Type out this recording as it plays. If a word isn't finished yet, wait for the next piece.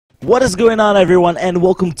What is going on, everyone, and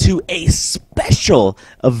welcome to a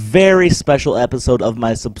very special episode of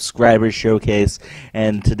my subscriber showcase.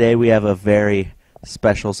 And today we have a very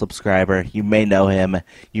special subscriber. You may know him,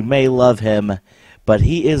 you may love him, but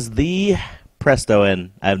he is the Pressto,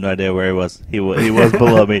 and I have no idea where he was. He was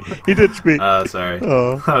below me. He ditched me. Sorry.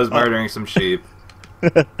 Oh. I was murdering some sheep.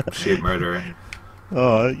 Sheep murderer.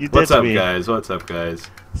 Oh, you ditched me. What's up, guys? What's up, guys?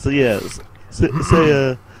 So yes,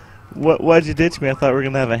 why'd you ditch me? I thought we were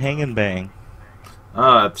gonna have a hang and bang.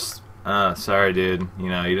 Sorry, dude. You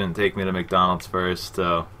didn't take me to McDonald's first,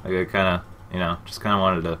 so I kind of, just kind of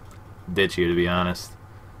wanted to ditch you, to be honest.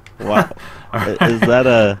 Why?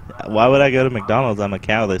 Why would I go to McDonald's? I'm a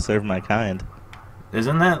cow. They serve my kind.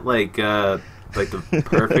 Isn't that like the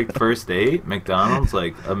perfect first date? McDonald's,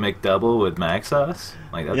 like a McDouble with mac sauce.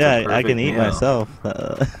 Like that's yeah, a perfect I can eat meal. myself.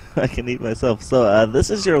 I can eat myself. So this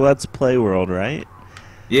is your Let's Play world, right?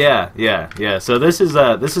 Yeah. So this is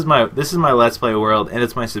my Let's Play world, and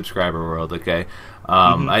it's my subscriber world. Okay,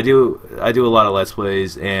 I do a lot of Let's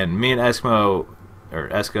Plays, and me and Eskimo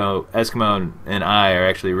and I are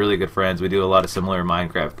actually really good friends. We do a lot of similar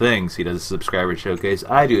Minecraft things. He does a subscriber showcase.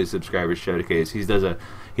 I do a subscriber showcase. He does an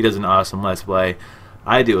awesome Let's Play.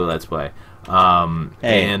 I do a Let's Play. Hey,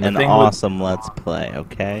 and an awesome Let's Play,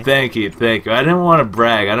 okay? Thank you. I didn't want to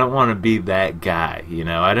brag. I don't want to be that guy,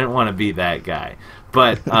 I didn't want to be that guy.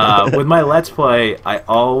 But with my Let's Play, I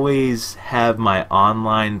always have my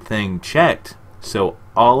online thing checked. So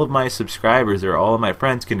all of my subscribers or all of my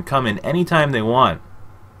friends can come in anytime they want.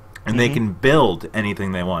 And they can build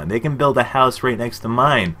anything they want. They can build a house right next to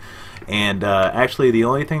mine. And actually, the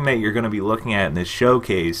only thing that you're going to be looking at in this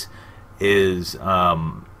showcase is...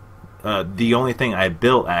 the only thing I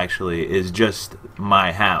built actually is just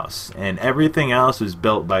my house, and everything else was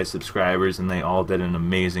built by subscribers, and they all did an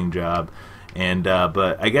amazing job. And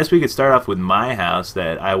but I guess we could start off with my house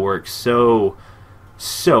that I worked so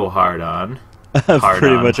hard on. I've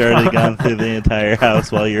pretty much already gone through the entire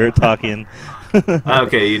house while you were talking.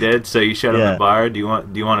 Okay, you did. So you shut Yeah. up the bar. Do you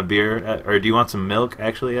want a beer, or do you want some milk?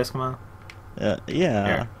 Actually, Eskimo. Yeah.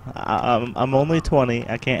 Here. I'm only 20.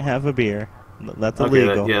 I can't have a beer. That's Okay,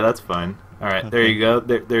 illegal. yeah, that's fine. All right, there Okay. you go.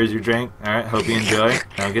 There's your drink. All right, hope you enjoy.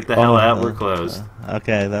 Now get the hell out. We're closed.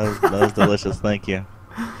 Okay, that was delicious. Thank you.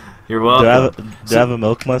 You're welcome. Do I have a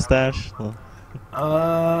milk mustache?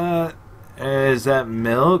 Is that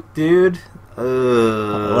milk, dude? No,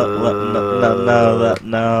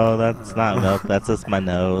 that's not milk. That's just my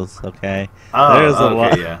nose. Okay. Oh, There's a okay,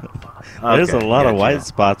 lot. yeah. There's a Okay, lot of gotcha. white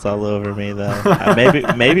spots all over me, though.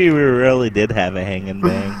 Maybe we really did have a hang and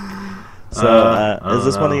bang. So, is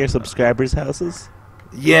this one of your subscribers' houses?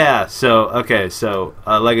 Yeah. So like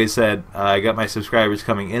I said, I got my subscribers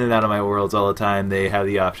coming in and out of my worlds all the time. They have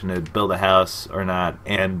the option to build a house or not,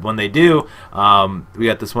 and when they do, we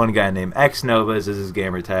got this one guy named X Novas as his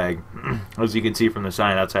gamer tag. As you can see from the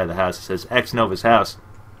sign outside the house, it says X Nova's house,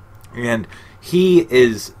 and he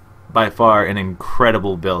is by far an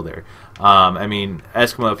incredible builder. I mean,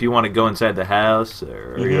 Eskimo, if you want to go inside the house,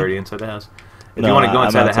 or are you already inside the house? If you want to go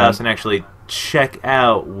inside the house and actually check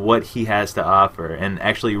out what he has to offer and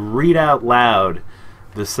actually read out loud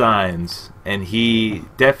the signs, and he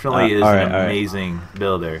definitely is an amazing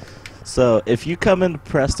builder. So if you come into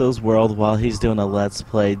Presto's world while he's doing a Let's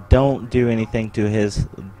Play, don't do anything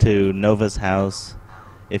to Nova's house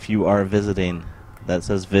if you are visiting. That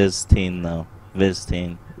says visiting, though.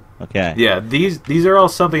 Visiting. Okay. Yeah, these are all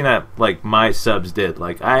something that like my subs did.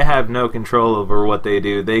 Like I have no control over what they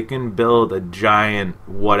do. They can build a giant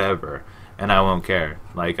whatever, and I won't care.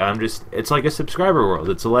 Like it's like a subscriber world.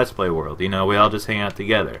 It's a Let's Play world. We all just hang out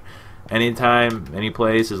together, anytime, any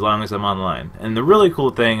place, as long as I'm online. And the really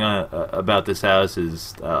cool thing about this house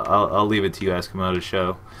is I'll leave it to you, Eskimo, to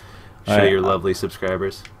show your lovely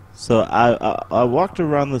subscribers. So I walked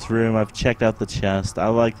around this room. I've checked out the chest. I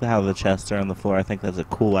like how the chests are on the floor. I think that's a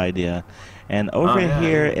cool idea. And over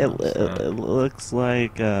here, it looks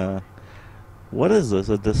like what is this?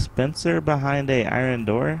 A dispenser behind a iron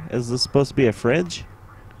door? Is this supposed to be a fridge?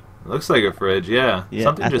 Looks like a fridge. Yeah.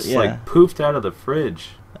 Something just yeah. like poofed out of the fridge.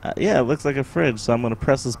 Yeah, it looks like a fridge. So I'm gonna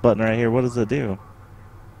press this button right here. What does it do?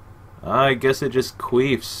 I guess it just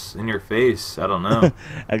queefs in your face. I don't know.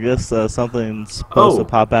 I guess something's supposed to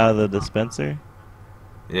pop out of the dispenser.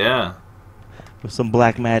 Yeah. With some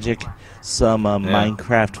black magic, some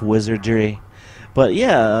Minecraft wizardry. But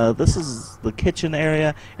yeah, this is the kitchen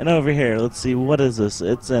area. And over here, let's see, what is this?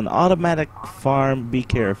 It's an automatic farm. Be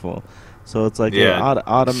careful. So it's like an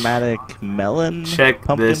automatic melon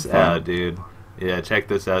pumpkin this farm. out, dude. Yeah, check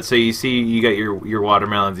this out. So you see, you got your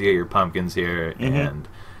watermelons, you got your pumpkins here, and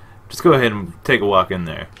just go ahead and take a walk in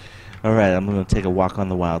there. All right, I'm gonna take a walk on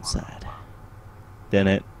the wild side. Didn't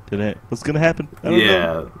it? What's gonna happen? I don't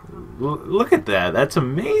know. Look at that. That's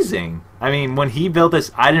amazing. I mean, when he built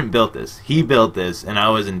this, I didn't build this. He built this, and I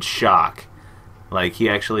was in shock. Like, he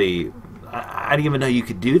actually... I didn't even know you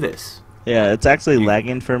could do this. Yeah, it's actually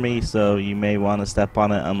lagging for me, so you may want to step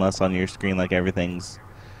on it unless on your screen, like, everything's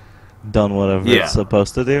done whatever it's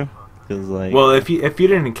supposed to do. 'Cause, like... Well, if you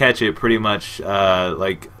didn't catch it, pretty much,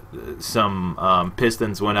 like, some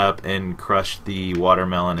pistons went up and crushed the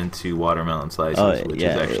watermelon into watermelon slices, which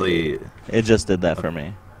is actually... It just did that for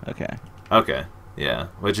me. Okay. Okay, yeah,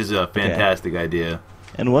 which is a fantastic idea.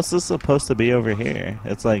 And what's this supposed to be over here?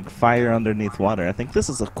 It's like fire underneath water. I think this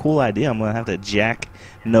is a cool idea. I'm going to have to jack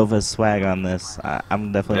Nova's swag on this.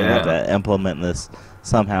 I'm definitely going to have to implement this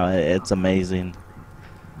somehow. It's amazing.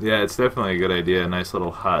 Yeah, it's definitely a good idea. A nice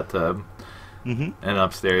little hot tub. And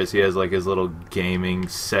upstairs he has like his little gaming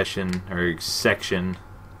session or section.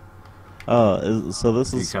 Oh, so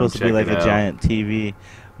this is supposed to be like a giant TV.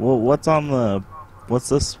 Well, what's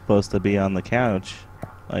this supposed to be on the couch?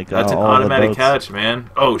 Like that's an automatic couch, man.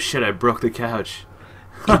 Oh shit! I broke the couch.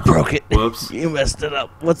 You broke it. Whoops! You messed it up.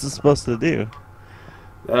 What's it supposed to do?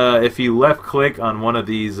 If you left click on one of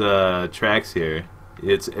these tracks here,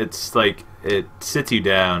 it's like it sits you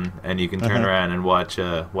down and you can turn around and watch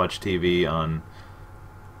TV on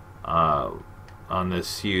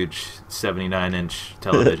this huge 79-inch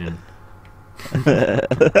television.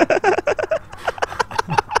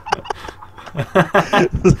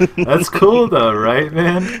 That's cool though, right,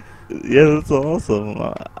 man? Yeah, that's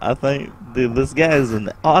awesome. I think, dude, this guy is an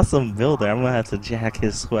awesome builder. I'm gonna have to jack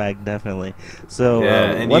his swag definitely.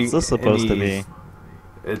 So, what's this supposed to be?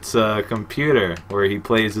 It's a computer where he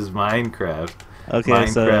plays his Minecraft. Okay,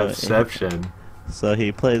 Minecraftception. So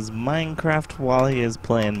he plays Minecraft while he is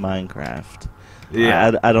playing Minecraft.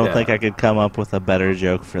 Yeah, I don't think I could come up with a better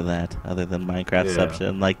joke for that other than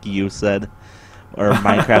Minecraftception, like you said. Or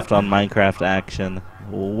Minecraft on Minecraft action.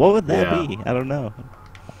 What would that be? I don't know.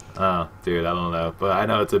 Oh, dude, I don't know. But I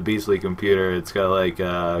know it's a beastly computer. It's got like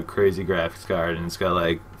a crazy graphics card, and it's got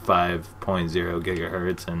like 5.0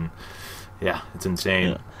 gigahertz, and yeah, it's insane.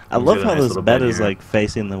 Yeah. I love how this bed is like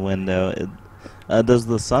facing the window. Does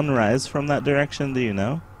the sun rise from that direction? Do you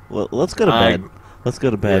know? Well, let's go to bed. Let's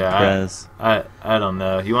go to bed, Prez. I don't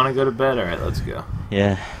know. You want to go to bed? All right, let's go.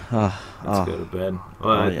 Yeah. Let's go to bed.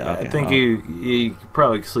 Well, I think you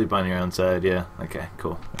probably sleep on your own side. Yeah. Okay.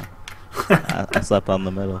 Cool. I slept on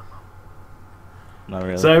the middle. Not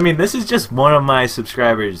really. So I mean, this is just one of my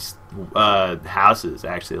subscribers' houses.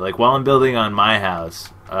 Actually, like while I'm building on my house,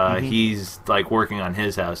 he's like working on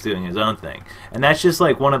his house, doing his own thing, and that's just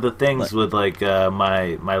like one of the things with like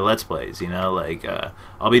my Let's Plays. You know, like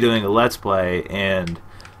I'll be doing a Let's Play and.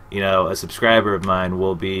 You know, a subscriber of mine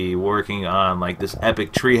will be working on like this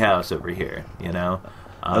epic treehouse over here. You know.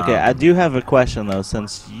 Okay, I do have a question though.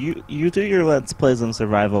 Since you do your Let's Plays in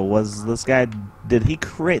survival, was this guy? Did he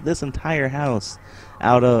create this entire house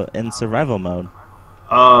out in survival mode?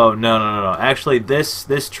 Oh no! Actually, this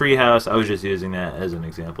treehouse, I was just using that as an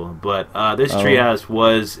example. But this treehouse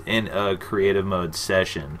was in a creative mode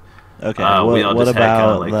session. Okay. What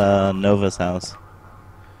about the Nova's house?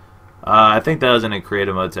 I think that was in a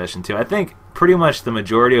creative mode session too. I think pretty much the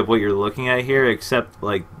majority of what you're looking at here, except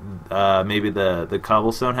like maybe the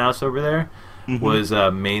cobblestone house over there, was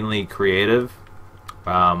mainly creative.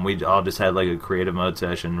 We all just had like a creative mode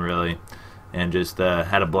session really, and just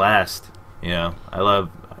had a blast. You know, I love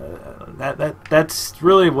that's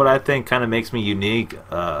really what I think kind of makes me unique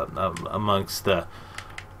amongst the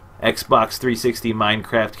Xbox 360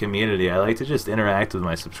 Minecraft community. I like to just interact with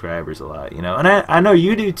my subscribers a lot, you know, and I know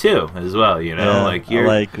you do too as well, you know. Like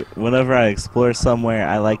whenever I explore somewhere,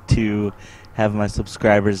 I like to have my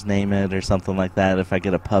subscribers name it or something like that. If I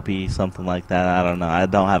get a puppy, something like that. I don't know. I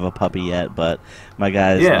don't have a puppy yet, but my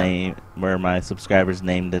guy's name, where my subscribers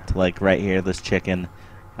named it, like right here, this chicken.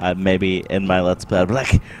 Maybe in my Let's Play, I'd be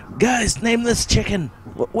like, guys, name this chicken.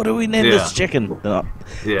 What do we name this chicken? No.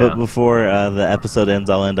 But before the episode ends,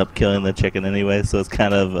 I'll end up killing the chicken anyway, so it's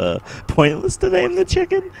kind of pointless to name the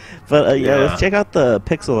chicken. But let's check out the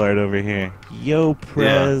pixel art over here. Yo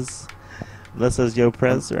Prez. That says Yo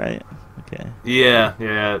Prez, right? Okay.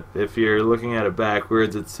 Yeah. If you're looking at it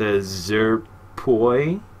backwards, it says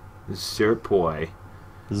Zerpoi. Zerpoi.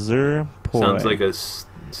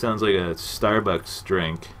 Sounds like a Starbucks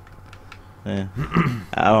drink. Yeah.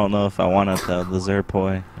 I don't know if I want it though. The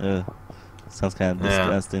Zerpoi. Sounds kind of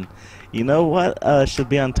disgusting. You know what should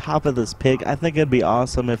be on top of this pig? I think it'd be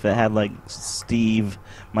awesome if it had like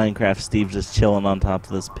Minecraft Steve just chilling on top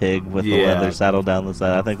of this pig with the leather saddle down the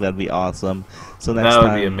side. I think that'd be awesome. So next time,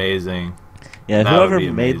 that would be amazing. Yeah, That would whoever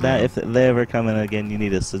be made that, amazing. if they ever come in again, you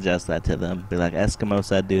need to suggest that to them. Be like, Eskimo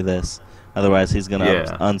said do this. Otherwise, he's going to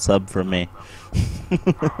Yeah. unsub from me.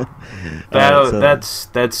 Alright, That so,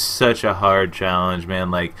 that's such a hard challenge,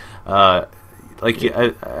 man. I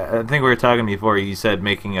think we were talking before. You said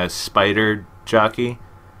making a spider jockey,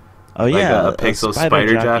 oh like a yeah, a pixel spider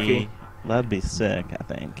spider jockey. jockey. That'd be sick, I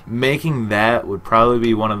think. Making that would probably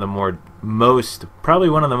be one of the probably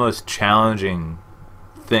one of the most challenging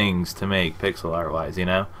things to make pixel art wise. You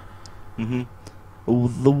know. hmm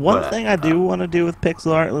The one But thing I do want to do with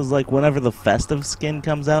pixel art is like whenever the festive skin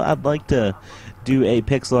comes out, I'd like to do a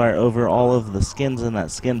pixel art over all of the skins in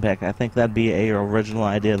that skin pack. I think that'd be a original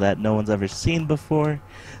idea that no one's ever seen before.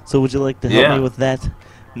 So would you like to help me yeah. with that,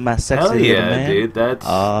 my sexy Hell little yeah, man? dude.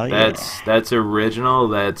 Oh yeah. That's original.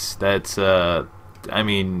 That's I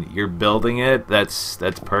mean, you're building it. That's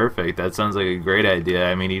perfect. That sounds like a great idea.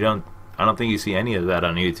 I mean, I don't think you see any of that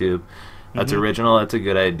on YouTube. That's hmm original. That's a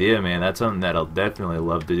good idea, man. That's something that I'll definitely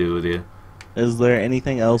love to do with you. Is there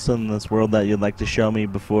anything else in this world that you'd like to show me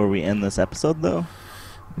before we end this episode, though?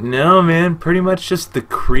 No, man. Pretty much just the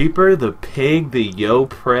creeper, the pig, the Yo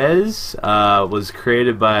Prez was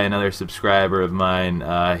created by another subscriber of mine.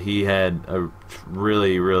 He had a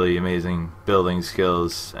really, really amazing building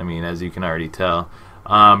skills. I mean, as you can already tell.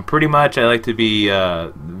 Pretty much, I like to be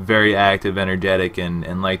very active, energetic,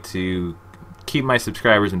 and like to keep my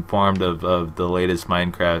subscribers informed of the latest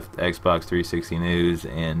Minecraft Xbox 360 news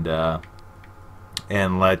and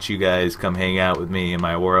let you guys come hang out with me in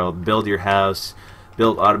my world. Build your house,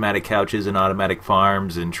 build automatic couches and automatic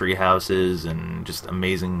farms and tree houses and just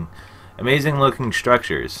amazing looking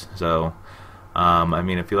structures. So I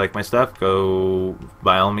mean, if you like my stuff, go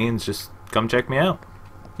by all means just come check me out.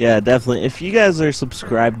 Yeah, definitely. If you guys are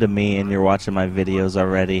subscribed to me and you're watching my videos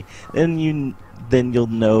already, then you'll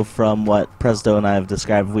know from what Pressto and I have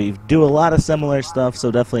described. We do a lot of similar stuff, so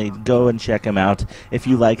definitely go and check him out. If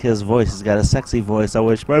you like his voice, he's got a sexy voice. I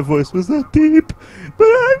wish my voice was that deep, but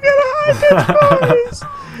I've got a high pitched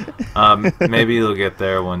voice. Maybe you'll get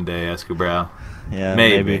there one day, Escobrow. Yeah,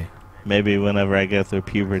 Maybe. maybe whenever I go through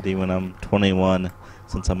puberty when I'm 21,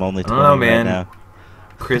 since I'm only I 20 don't know, right man. now.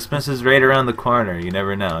 Christmas is right around the corner. You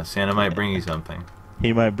never know. Santa might bring you something.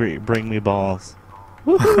 He might bring me balls.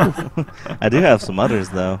 Woohoo! I do have some others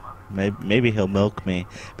though. Maybe he'll milk me.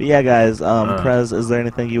 But yeah, guys. Prez, is there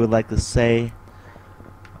anything you would like to say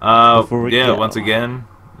before we yeah. go? Once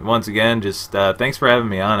again, just thanks for having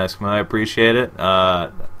me on, Eskimo. I appreciate it.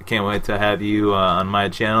 I can't wait to have you on my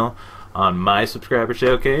channel, on my subscriber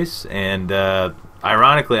showcase, and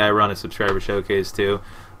ironically, I run a subscriber showcase too.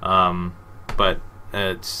 But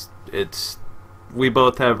it's we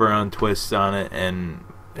both have our own twists on it, and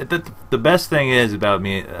the best thing is about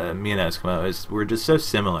me and Eskimo is we're just so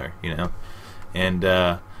similar, you know, and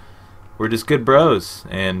we're just good bros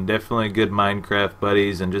and definitely good Minecraft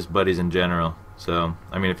buddies and just buddies in general. So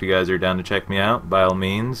I mean, if you guys are down to check me out, by all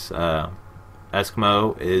means,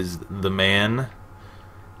 Eskimo is the man.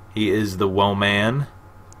 He is the woe man.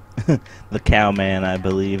 The cow man, I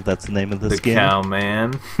believe that's the name of the skin. The cow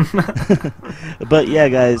man. But yeah,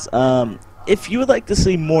 guys, if you would like to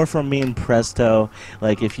see more from me and Pressto,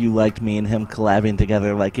 like if you liked me and him collabing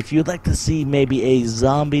together, like if you'd like to see maybe a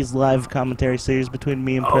zombies live commentary series between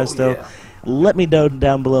me and Pressto, Yeah. let me know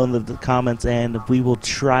down below in the comments, and we will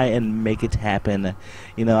try and make it happen.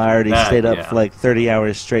 You know, I already stayed up for like 30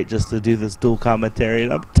 hours straight just to do this dual commentary,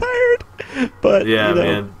 and I'm tired. But Yeah, you know,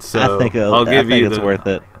 man. So I think it's worth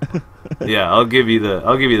it. Yeah, I'll give you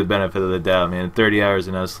the benefit of the doubt, man. 30 hours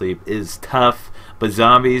of no sleep is tough, but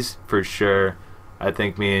zombies for sure. I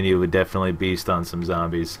think me and you would definitely beast on some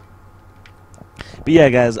zombies. But yeah,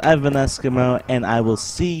 guys, I've been Eskimo, and I will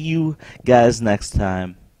see you guys next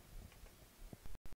time.